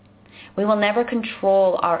 We will never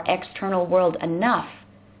control our external world enough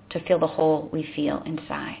to fill the hole we feel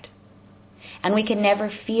inside. And we can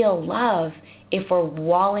never feel love if we're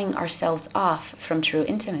walling ourselves off from true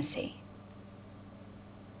intimacy.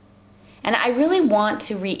 And I really want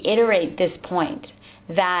to reiterate this point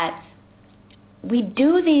that we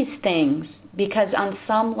do these things because on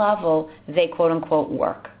some level they quote unquote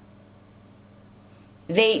work.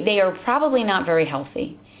 They are probably not very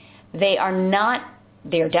healthy. They are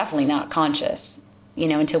definitely not conscious,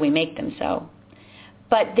 until we make them so.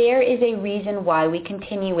 But there is a reason why we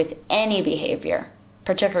continue with any behavior,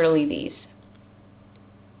 particularly these.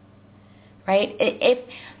 Right?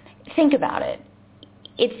 Think about it.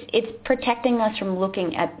 It's protecting us from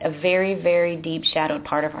looking at a very, very deep shadowed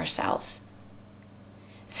part of ourselves.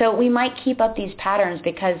 So we might keep up these patterns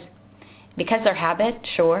because they're habit,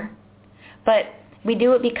 sure. But we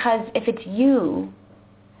do it because if it's you,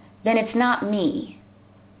 then it's not me.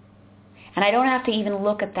 And I don't have to even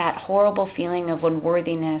look at that horrible feeling of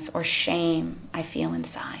unworthiness or shame I feel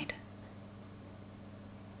inside.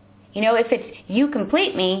 If it's you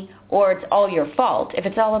complete me or it's all your fault, if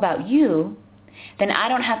it's all about you, then I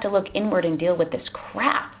don't have to look inward and deal with this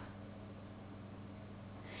crap.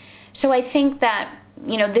 So I think that,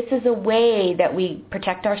 this is a way that we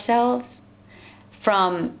protect ourselves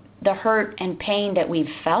from the hurt and pain that we've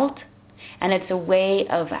felt. And it's a way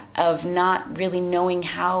of not really knowing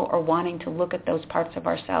how or wanting to look at those parts of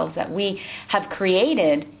ourselves that we have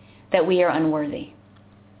created that we are unworthy.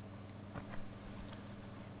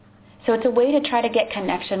 So it's a way to try to get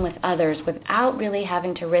connection with others without really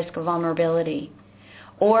having to risk vulnerability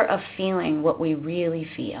or of feeling what we really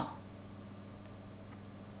feel.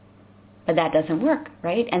 But that doesn't work,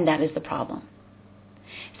 right? And that is the problem.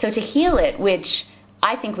 So to heal it, which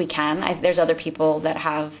I think we can, there's other people that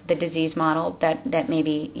have the disease model that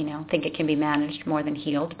maybe, think it can be managed more than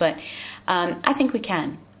healed, but I think we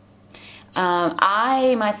can.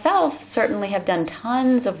 I myself certainly have done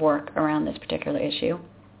tons of work around this particular issue.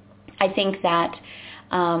 I think that,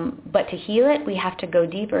 but to heal it, we have to go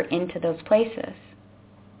deeper into those places.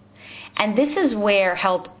 And this is where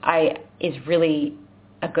help is really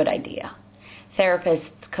a good idea. Therapists,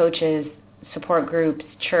 coaches, support groups,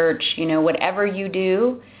 church, whatever you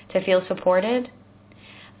do to feel supported,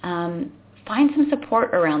 find some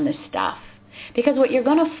support around this stuff. Because what you're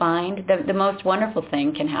going to find, the most wonderful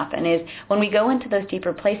thing can happen is when we go into those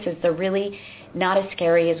deeper places, they're really not as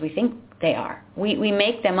scary as we think they are. We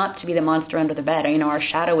make them up to be the monster under the bed. Our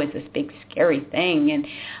shadow is this big scary thing. And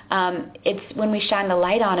it's when we shine the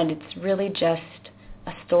light on it, it's really just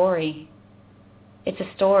a story. It's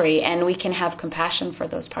a story, and we can have compassion for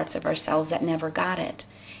those parts of ourselves that never got it.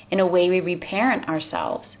 In a way, we reparent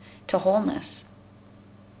ourselves to wholeness.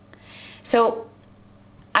 So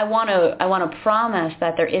I want to promise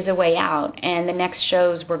that there is a way out, and the next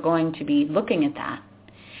shows we're going to be looking at that.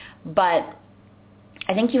 But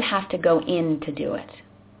I think you have to go in to do it.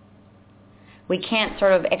 We can't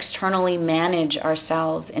sort of externally manage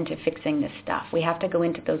ourselves into fixing this stuff. We have to go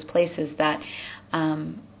into those places that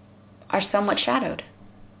are somewhat shadowed.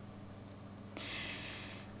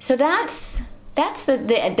 So that's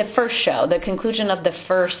the first show, the conclusion of the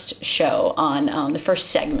first show on the first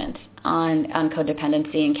segment on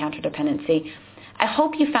codependency and counterdependency. I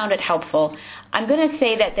hope you found it helpful. I'm going to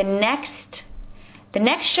say that the next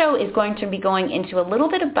show is going to be going into a little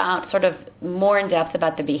bit about sort of more in depth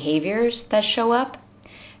about the behaviors that show up,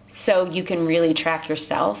 so you can really track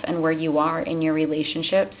yourself and where you are in your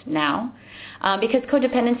relationships now. Because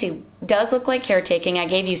codependency does look like caretaking. I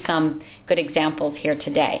gave you some good examples here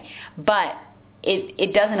today, but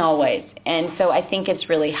it doesn't always. And so I think it's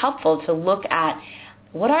really helpful to look at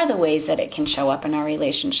what are the ways that it can show up in our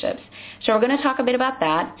relationships. So we're going to talk a bit about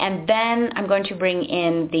that, and then I'm going to bring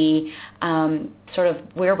in the sort of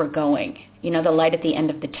where we're going, the light at the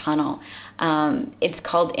end of the tunnel. It's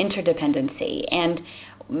called interdependency, and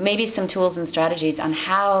maybe some tools and strategies on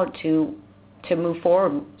how to move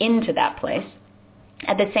forward into that place.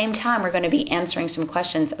 At the same time, we're going to be answering some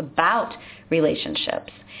questions about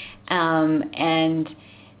relationships. And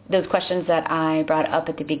those questions that I brought up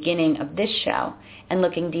at the beginning of this show, and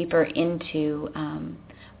looking deeper into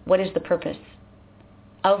what is the purpose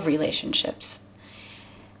of relationships.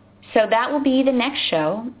 So that will be the next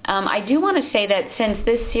show. I do want to say that since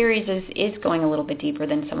this series is going a little bit deeper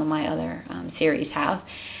than some of my other series have,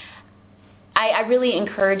 I really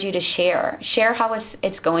encourage you to share how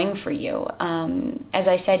it's going for you. As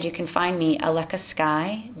I said, you can find me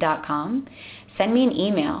alekasky.com. Send me an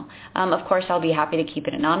email. Of course, I'll be happy to keep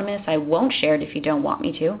it anonymous. I won't share it if you don't want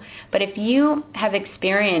me to. But if you have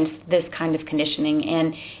experienced this kind of conditioning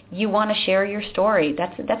and you want to share your story,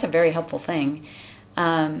 that's a very helpful thing.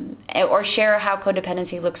 Or share how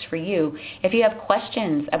codependency looks for you. If you have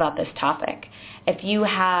questions about this topic, if you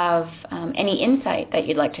have any insight that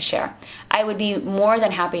you'd like to share, I would be more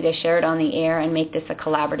than happy to share it on the air and make this a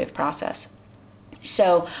collaborative process.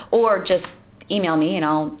 So, or just email me and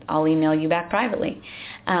I'll email you back privately.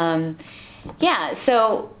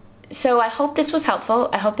 So I hope this was helpful.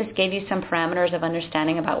 I hope this gave you some parameters of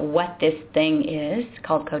understanding about what this thing is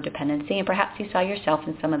called codependency, and perhaps you saw yourself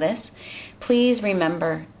in some of this. Please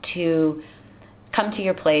remember to come to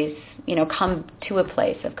your place, come to a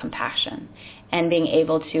place of compassion and being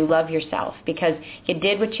able to love yourself, because you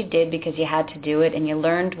did what you did because you had to do it, and you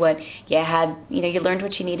learned what you had, you learned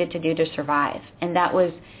what you needed to do to survive, and that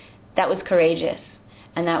was courageous,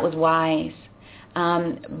 and that was wise.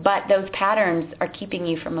 But those patterns are keeping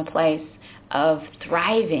you from a place of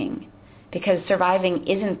thriving, because surviving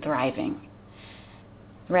isn't thriving,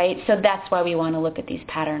 right? So that's why we want to look at these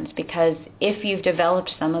patterns, because if you've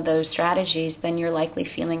developed some of those strategies, then you're likely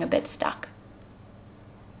feeling a bit stuck.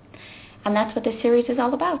 And that's what this series is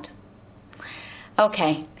all about.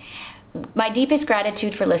 Okay. My deepest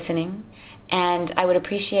gratitude for listening, and I would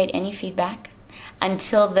appreciate any feedback.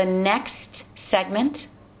 Until the next segment,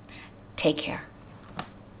 take care.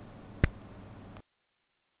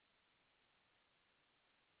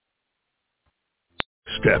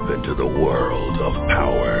 Step into the world of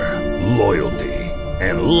power, loyalty,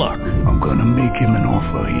 and luck. I'm gonna make him an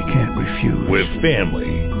offer he can't refuse. With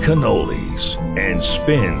family, cannolis, and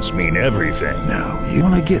spins mean everything. Now, you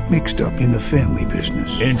wanna get mixed up in the family business.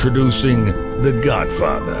 Introducing The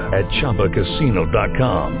Godfather at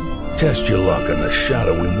ChumbaCasino.com. Test your luck in the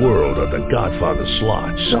shadowy world of The Godfather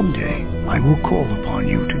slot. Someday, I will call upon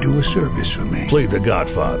you to do a service for me. Play The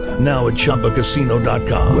Godfather now at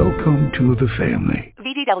ChumbaCasino.com. Welcome to the family.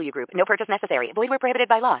 VGW Group. No purchase necessary. Void where prohibited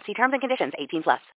by law. See terms and conditions. 18+.